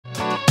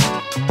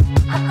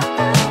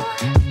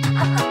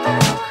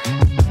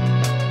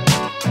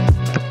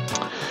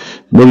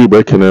Igbo Igbo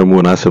ekene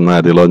mụ na asị m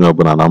na-adịla onye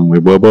ọbụla na mmụ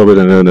Igbo ebe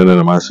ọbụla na-enene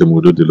na masị m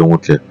udo dịle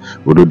nwoke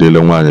udo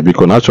dịle nwaanyị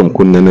biko na achọ m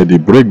kwụ nnene dị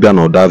breakdown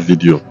of that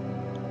video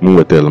m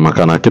wetara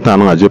maka na kịta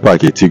anụ na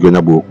Jpac etigo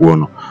nya bụ okwu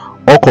ọnụ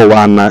ọ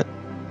kọwaa na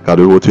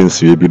karịa otu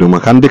nsi ebido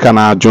maka ndị ka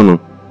na-ajụnụ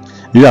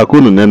ihe aka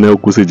unu nene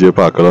okwu si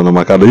Jpac ọnụ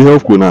maka na ihe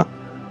okwu na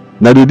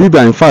the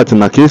dibia in fact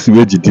na ka esi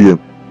wee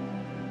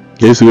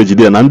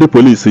jide na ndị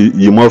polisi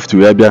yi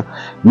moftu ya bịa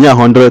nye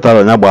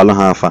 100,000 ya gbalụ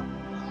ha afa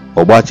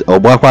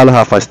ọgbakwala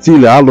ha afa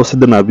still alụsị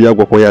dị na bịa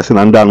gwakwa ya sị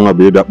na ndị anụnwa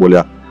bụ ịbịa kpụrụ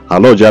ya ha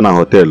lọji ya na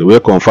hotel wee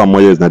confirm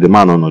moyes na the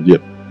man nọ dị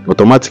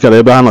automatically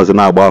ebe ha nọzi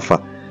na-agba afa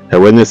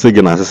wee nyesị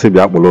gị na asịsị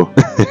bịa kpụrụ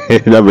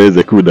ya bụ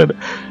eze kudede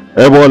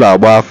ebe ọ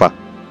na-agba afa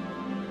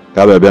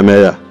ka bịa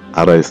mee ya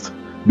arrest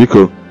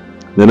biko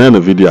nenenụ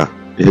vidio a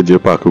ihe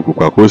Jpac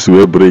kwukwa ka o si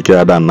wee break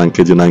ya dan na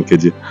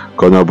nkeji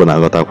ka onye ọbụla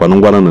ghọtakwana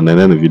ngwanụ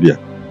nenenụ vidio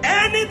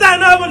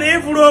anytime ọbụla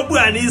ịfụrụ okpu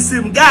a n'isi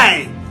m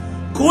guy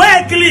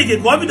kụọ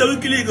klik ka ọ bido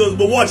klik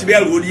ozugbo watch bịa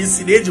ruo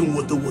n'isi na-eji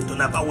woto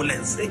na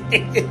violence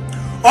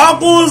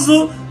ọkụ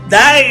ụzụ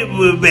daa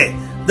ebube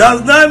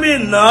does not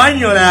mean na ọ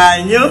nyụrụ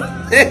anyụ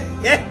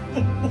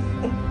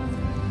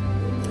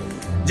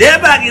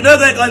Jpac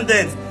n'oge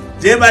content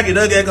Jpac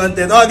n'oge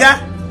content ọga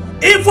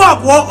ife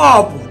ọkwụọ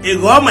up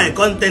ịghọọ my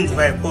content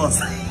by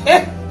force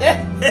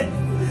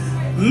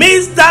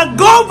Mr.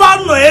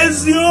 Governor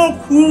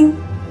eziokwu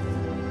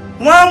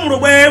nwa mụrụ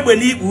gbanye egbe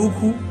n'ikpe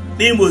ukwu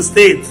n'Imo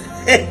State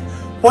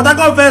Port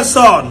Harcourt first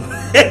son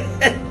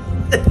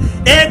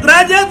a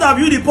graduate of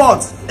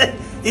Udiport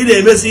ị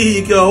na-emesi ihe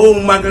ike ọwụ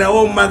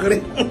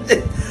mmakịrị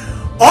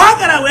ọ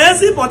gara wee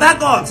si Port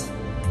Harcourt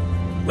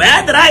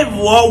wee drive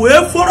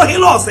wee foro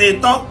hilos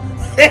ịtọ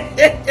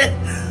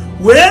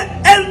wee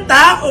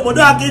enta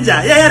obodo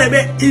Okija ya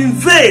ebe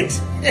invade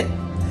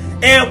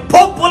a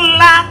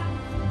popular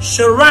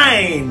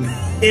shrine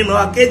in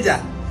Okija,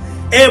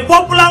 a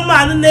popular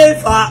man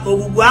named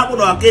Ogbugbu Akpụ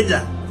na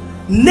Okija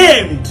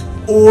named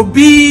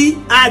Obi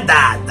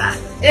Adada.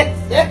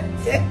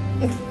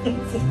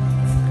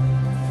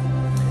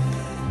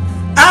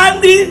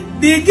 And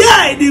the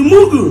guy, the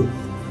Mugu,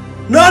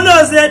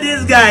 no say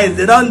these guys,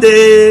 they don't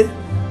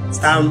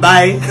stand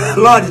by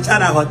Lord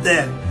China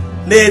Hotel.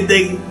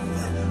 They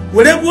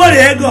when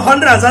they go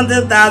 100 and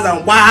something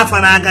thousand, why half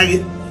an hour?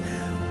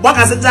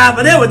 Baka se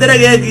chapa ne wetere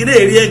ge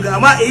ire ego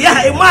ama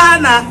ya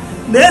imana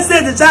na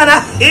se de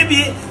chara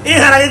ibi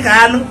ihara ge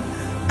kanu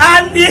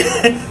and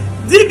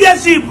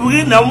Dibias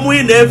gi na mu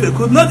na efe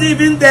could not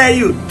even tell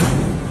you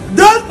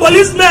those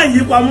policemen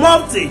you were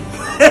mufti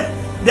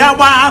they are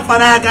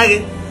afana aka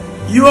ge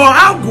your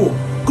agwu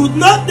could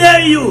not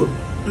tell you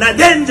na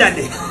danger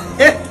dey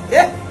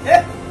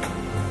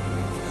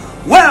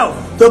well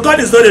to cut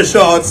the story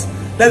short,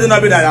 let it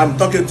not be that I'm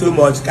talking too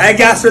much. I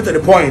get straight to the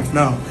point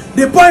now.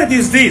 The point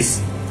is this: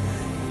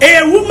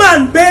 a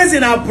woman based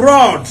in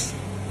abroad,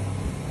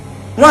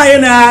 why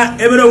na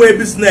everywhere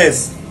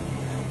business.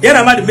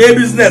 Yena ma the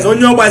business.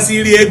 Onye ogbasi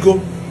iri ego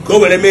ka o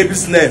were mee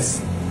business.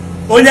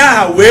 Onye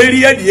aha wee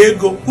rie di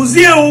ego.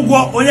 Kuzie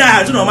ụgwọ onye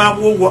aha jụ na ma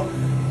akwụ ụgwọ.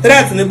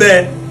 Threat ni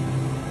be.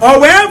 O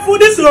wee fu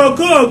dis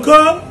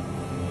okoko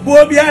bụ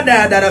obi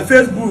ada na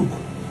Facebook.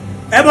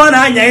 Ebe ọ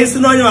na-anya isi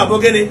na onye mabụ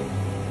gịnị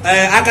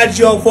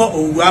akaji ọkwọ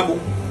owuwe akpụ.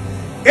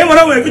 E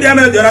nwere onwe video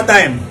mere the other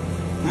time.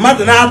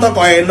 Mmadụ na-atọ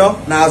ka ịnọ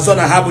na-azọ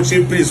na ha bụ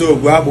chief priest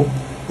ogwu akpụ.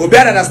 Obi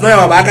ada na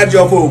snoya bụ aka ji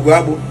ọfọ ogwu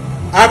akpụ.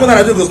 Akụ na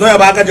radio snoya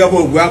bụ aka ji ọfọ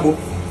ogwu akpụ.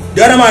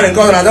 The other man nke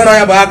ọzọ na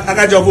snoya bụ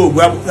aka ji ọfọ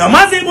ogwu akpụ. Na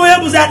maazị Igbo onye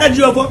bụzi aka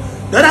ji ọfọ.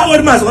 The other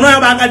old man snoya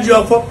bụ aka ji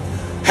ọfọ.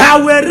 Ha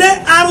were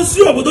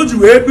arụsị obodo ji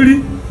wee biri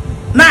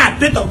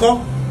na-apịtọkọ.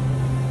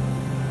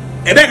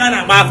 Ebe ka a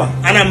na-agba afa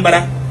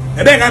Anambra.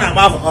 Ebe ka a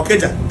na-agba afa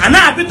Okija. A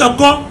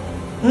na-apịtọkọ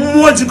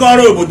mmụọ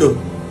jikọrọ obodo.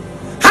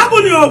 Ha bụ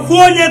na ofu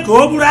onye ka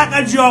o buru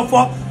aka ji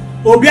ọfọ.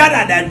 Obi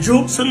Adada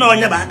jụ sị na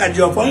onye bụ aka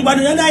ji ọfọ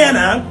mgbado ya ya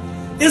na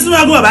isi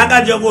agụ bụ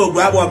aka ji ọfọ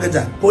ogwu agba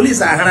Okija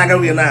polisi ahara aka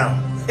gị na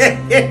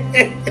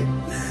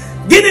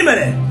gịnị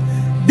mere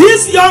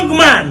this young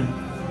man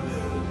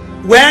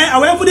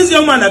wee for this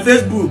young man na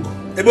Facebook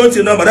ebe o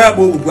tiri nọmba ya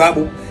bụ ogwu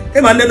akpụ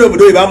ịma ndị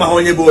n'obodo oyibo amaghị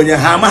onye bụ onye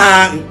ha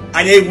amaghị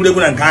anya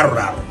egwuregwu na nke arụrụ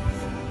arụ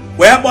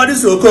wee kpọọ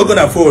dịsi okoko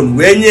na fon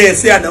wee nye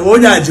si ya na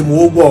onye a ji m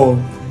ụgwọ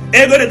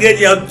ego na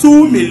ga-eji ya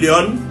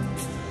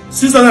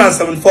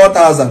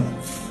 2,674,000.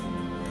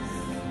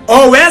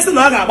 O wee sị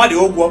na ọ ga-agbadi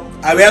ụgwọ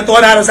a wee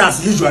tụọ arụsị as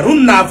usual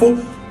unu na-afụ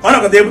ọ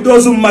nakọta ebute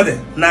ozu mmadụ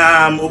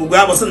na ogbugbe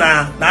agbụsị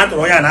na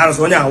atụrụ onye a na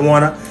arụsị onye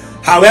anwụọla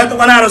ha wee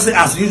tụkwa na arụsị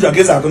as usual ka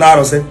esi atụ na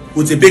arụsị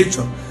with a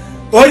picture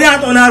onye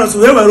atụ na arụsị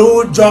wee were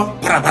ụjọ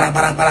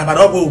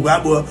parapara ọgwụ ogwu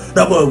akpụ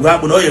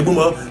na ọ egbu m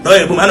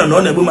anọ na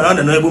ọ na-egbu mmadụ ọ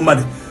na na-egbu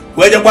mmadụ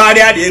wee je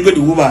gbagharịa dị ego the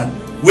woman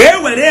wee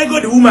were ego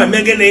the woman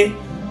mee gịnị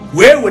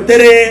wee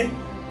wetere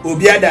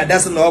Obi Adada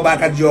sị na ọ bụ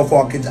aka ji ọfọ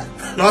Okija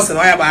na ọ sị na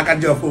ọ ya bụ aka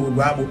ji ọfọ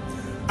ogwu akpụ.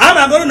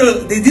 I'm going to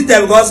the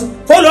detail because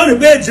follow the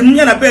page,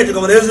 na page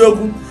come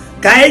eziokwu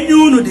ka anyị nye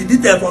unu the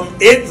detail from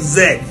A to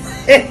Z.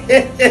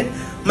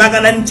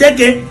 Maka na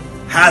ncheke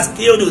has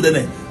killed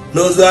udene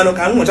n'ozu anụ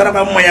ka m nwụchara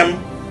kwa mmanya m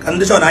ka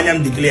ndị shọn anya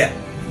m declare.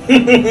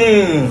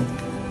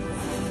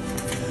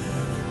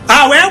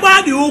 Ha wee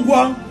gbaa dị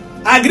ụgwọ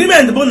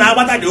agreement bụ na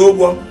agbata dị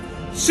ụgwọ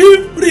chief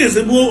priest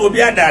bụ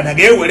Obiadada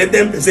ga-ewere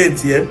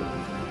 10% ya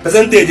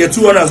percentage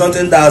 200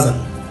 something thousand.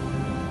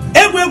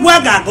 Egwu a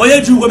ga-akọ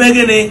onye ji ụgwọ mee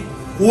gịnị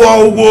kwụọ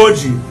ụgwọ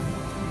oji.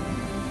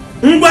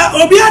 Ngwa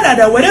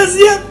Obiadada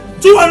werezie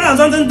 200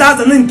 something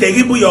thousand nke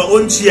gị bụ your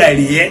own chair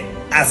rie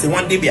asị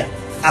nwa dibịa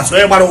asị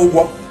onye gbara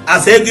ụgwọ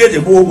asị ego eji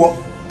bụ ụgwọ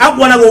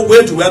akwụọla gị ụgwọ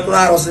eji wee tụrụ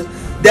arụsị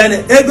then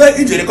ego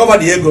iji recover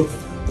the ego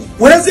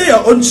werezie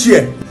your own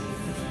chair.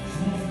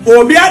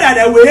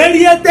 Obiadada were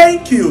rie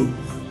thank you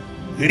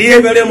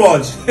rie very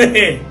much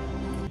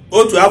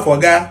otu afọ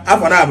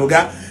na-abụ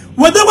ga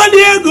wetakwa ndị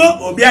ego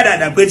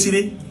Obiadada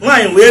kwechiri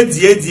nwaanyị wee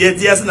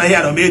die sị na ihe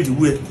anọ m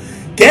ediwe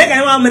ka ị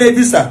ga-enwe mere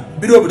visa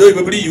bido obodo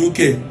oyibo biri UK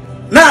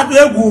na-atụ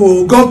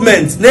egwu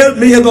gọọmenti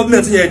na-eme ihe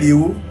gọọmenti nyere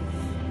n'iwu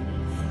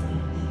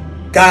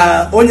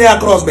ka onye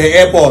across by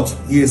airport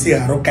ya esi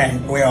arụ ka ya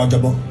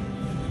ọjọbọ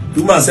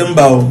tumasị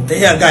mba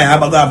ihe nke anyị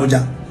agbago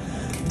Abuja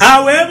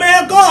a wee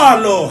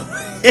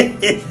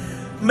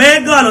mee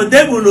gọọlụ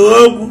tebụl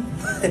okwu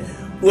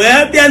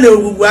wee bịa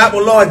n'ogwugwu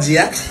akpụlụ ọjị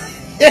ya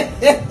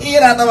ihe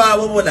na-atọba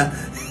abụbụ na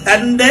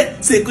ndị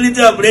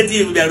sekuriti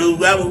operative bịara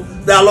ogwugwu akpụ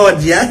dala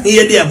ọjị ya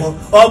ihe dị ya bụ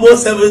ọ bụ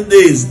 7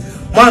 days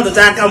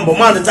mmadụcha aka mbụ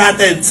mmadụcha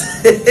tent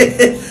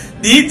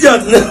the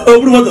idiot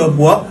oburu moto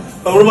pụọ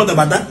oburu moto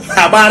bata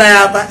agbara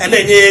ya afa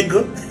na-enye ya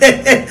ego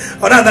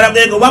ọ na-adara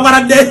ego gbagbara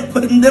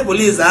ndị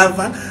polisi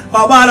afa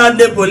ọ gbara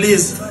ndị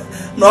polisi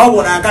na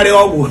ọgwụ na-akarị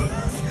ọgwụ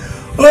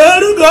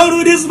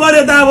oru this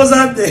morning that was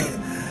something.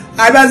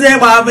 I was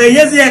able to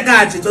yes, I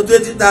catch it to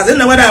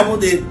 20,000. What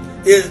happened?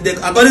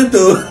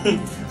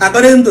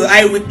 According to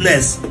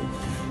eyewitness,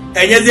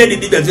 and yes, they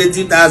did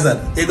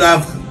 20,000. They go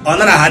up.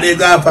 Another had they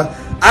go up.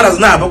 I was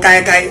not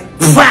okay.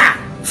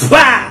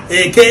 Fa,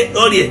 eke,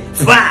 only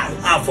fa,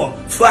 aqua,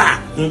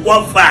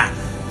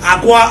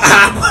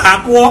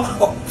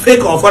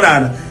 fake or for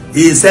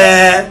he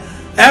said,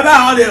 ever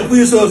all the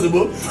wheels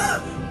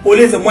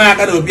police and one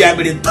can be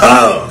able to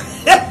talk.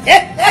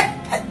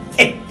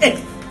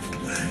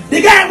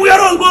 The guy we are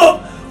all go.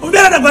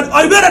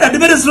 Obiadada the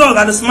very strong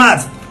and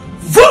smart.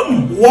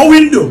 Boom! War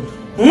window.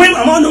 Mwim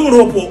among them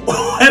rope.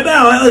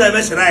 About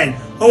the shrine.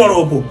 Our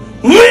rope.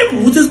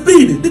 Mwim with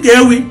speed. The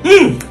guy we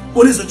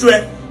police a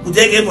track. We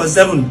take it for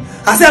 7.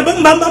 I said,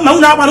 Bamba,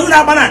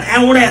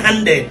 and one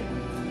handed.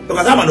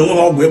 Because I'm no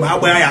more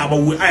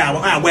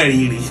I wear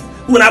Iri.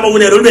 When I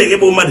win a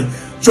little money.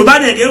 So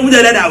bad again with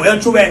the letter, well,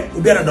 to wear.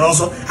 Obiadada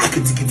also. I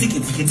could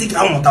tick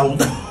out.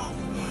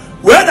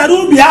 Where that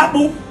will be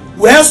apple,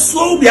 where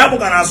so be apple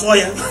can I saw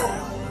you.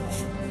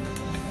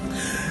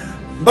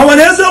 But when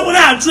there's no one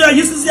out there,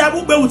 you see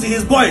Apple with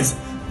his boys.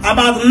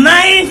 About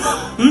 9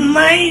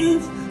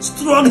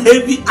 strong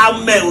heavy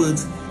armed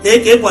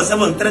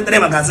AK-47 3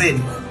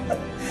 magazine.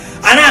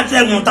 And I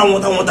tell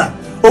water.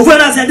 Over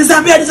I said,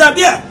 disappear. I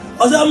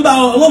said,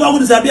 I won't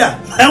disappear.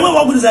 I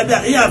won't disappear.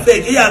 Here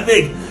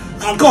fake.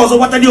 And cause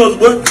what I do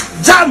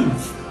jam.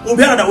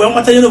 Obiadada we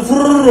want to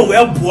know we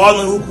are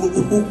born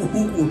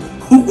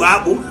who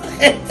apple.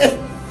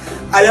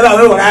 I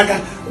never went aka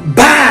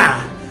ba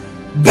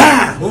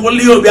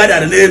only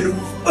Obiadada nenu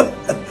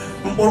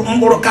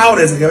mboro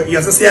cowards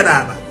you see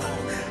that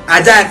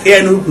aja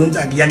ke nu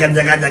kunta jaga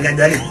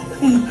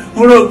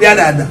mboro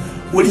Obiadada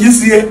when you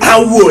see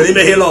agwu in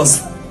the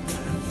hills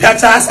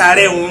pata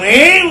sare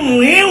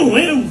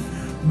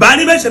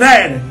bani be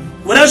shrine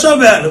when I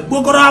shovel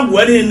bokoro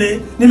agwu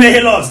ni me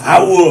hills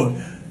agwu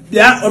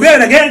ya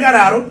Obiadada ga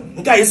ngararu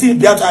nka isi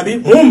bia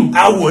tabi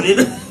agwu ni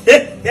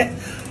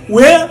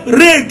we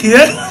rake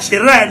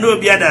shrine no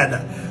Obiadada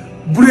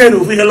brain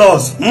of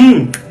hills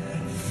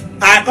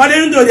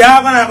according to the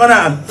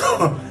Agana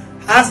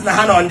as na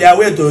hand on their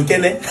way to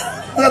Kene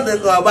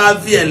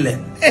about Fiele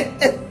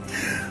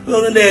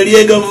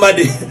Riego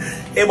Muddy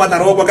but I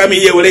hope come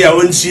here with your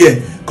own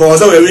share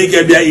cause we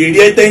can be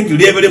a thank you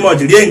very much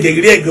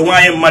Riego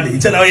Muddy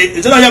it's not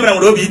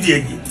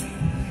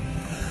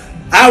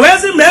I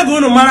wasn't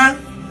Megun Mara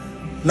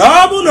no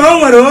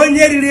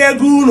onye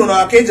Riego no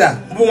Okija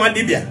Buma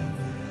Dibia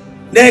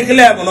they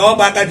clear no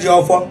back at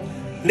your for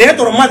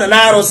Neto mother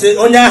Narose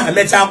Onya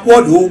Mecha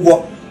Quad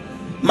Ugo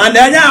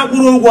Mandanya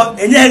Ugo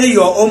and you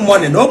your own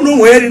money. No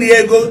where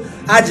Diego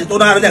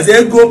Agitona as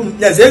ego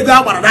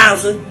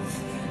Baranaso.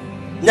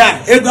 Ya,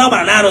 ego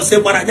Baranaro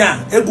Paranya,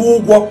 ego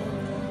Ugo.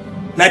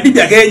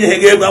 Nabibia again, he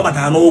gave up at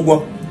an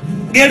Ugo.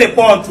 Get a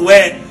report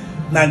where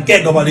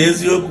Nanke about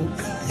Ezioku.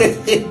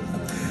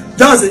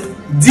 Just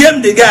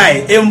DM the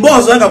guy,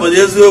 emboss about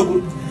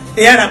Ezioku.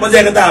 He had a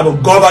project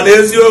about Governor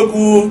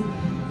Ezioku.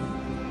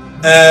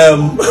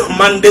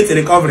 Mandate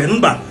recovery,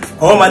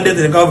 or mandate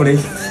recovery.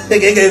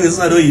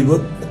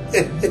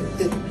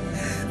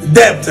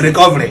 Debt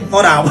recovery.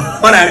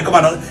 I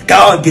recommend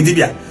Cow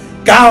Dibia.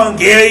 Cow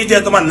Gay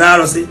gentleman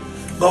Narosi.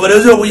 But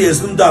there's a way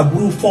soon that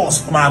brute force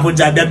from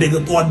Abuja big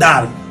to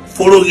down,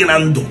 following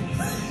Ando.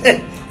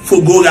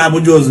 For go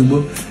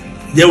Abujozibo.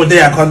 They were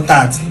there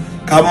contact.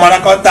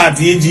 Kamara contact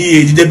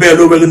EG, the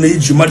bell over the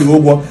Ishi Muddy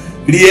over.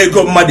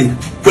 Riego Muddy.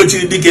 Put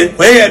you ticket.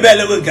 Where a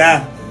bell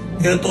car.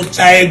 To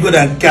try good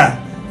and car.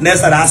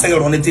 Next, I ask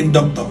on the team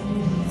doctor.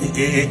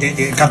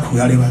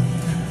 kakwugharịwa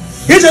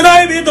iche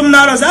na ibe ịtụ m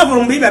na arụsị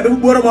afụrụ mgbe ịbịa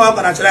bịagburu m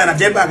ọkọ na chara na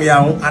Jpac ya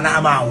ahụ anaghị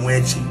m anwụ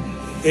echi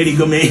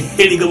erigo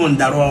m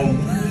ndara ọnwụ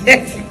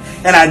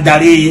ya na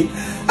ndara iyi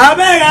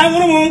abịaghị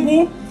aṅụrụ m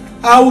nkwụ.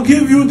 I will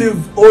give you the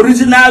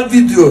original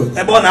video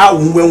ebe ọ na-awụ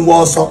ngwengwe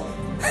ọsọ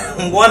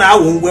mgbe ọ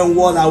na-awụ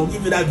ngwengwe ọsọ I will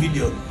give you that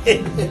video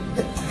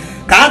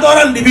ka a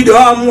dọrọ ndị video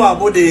ọmụ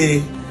abụ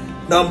the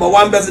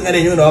 #1 person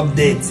ga-enye unu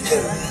update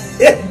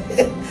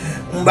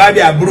mgbe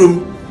abịa bụrụ m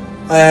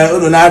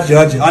unu na-achị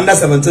ọchị under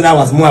 17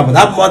 hours mụ abụ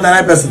abụ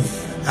ordinary person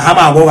ha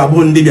ma agwọ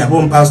abụ ndị bịa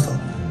bụ m pastor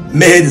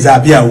mmehie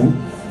disappear wu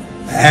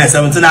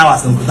 17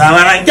 hours mpụta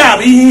mana nke a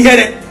bụ ihe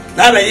ihere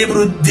na-abịa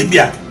ịbụrụ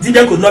dibia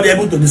could not be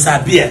able to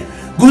disappear.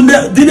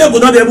 Dibia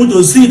could not be able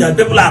to see that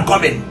people are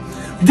coming.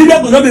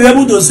 Dibia could not be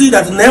able to see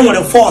that now when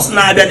the force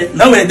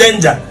now when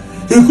danger.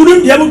 He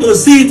couldn't be able to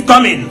see it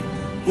coming.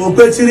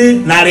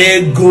 Opetiri na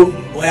ego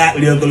oya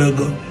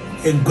riogologo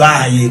ego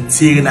aye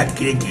tiri na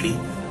kirikiri.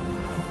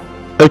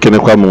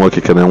 Ekenekwa m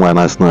nwoke kene nwa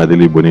na asị na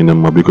adịla Igbo niile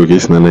mma biko ka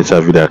isi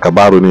na-enecha vidiyo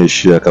akabarụ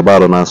na-eshi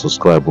akabarụ na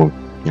subscribe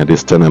ya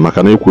this channel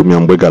maka na ekwu m ya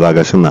mgbe gara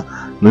aga sị na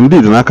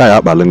ndị dị n'aka ya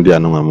akpali ndị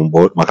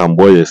anụnwa maka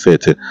mgbe ọ ya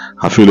esete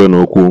ha filo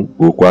na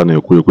okwu a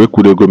na-ekwu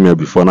ekwuru ego m ya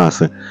before na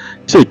asị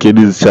check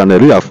this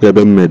channel ya afọ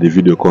ebe m made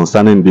video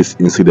concerning this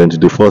incident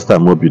the first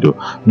time o bido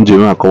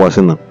njiri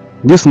akọwasị na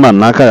this man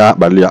n'aka ya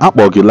akpali ya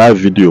akpọ gị live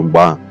video mgbe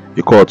ahụ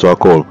ike otu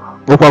akọl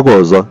kpọkwa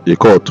gị ọzọ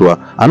ike otu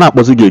a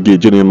na-akpọzi gị ego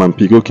eje n'ime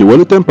mpik oke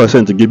were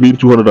 10% gị bi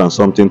 200 and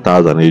something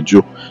thousand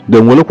eju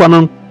then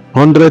welekwanụ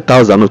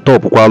 100,000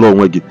 tọpụkwala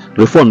onwe gị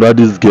refund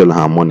this girl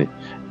her money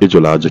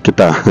ejụla ajụ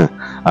kịta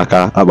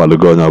aka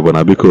akpalugo onye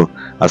ọbụla biko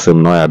asị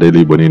m na ọ ya adịla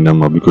Igbo niile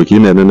mma biko ka ị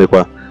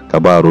na-enenekwa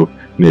kabarụ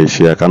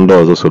na-eshi ya ka ndị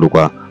ọzọ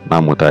sorokwa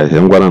na-amụta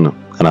ihe ngwananụ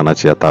a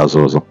na-anachi ya taa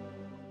azụ ọzọ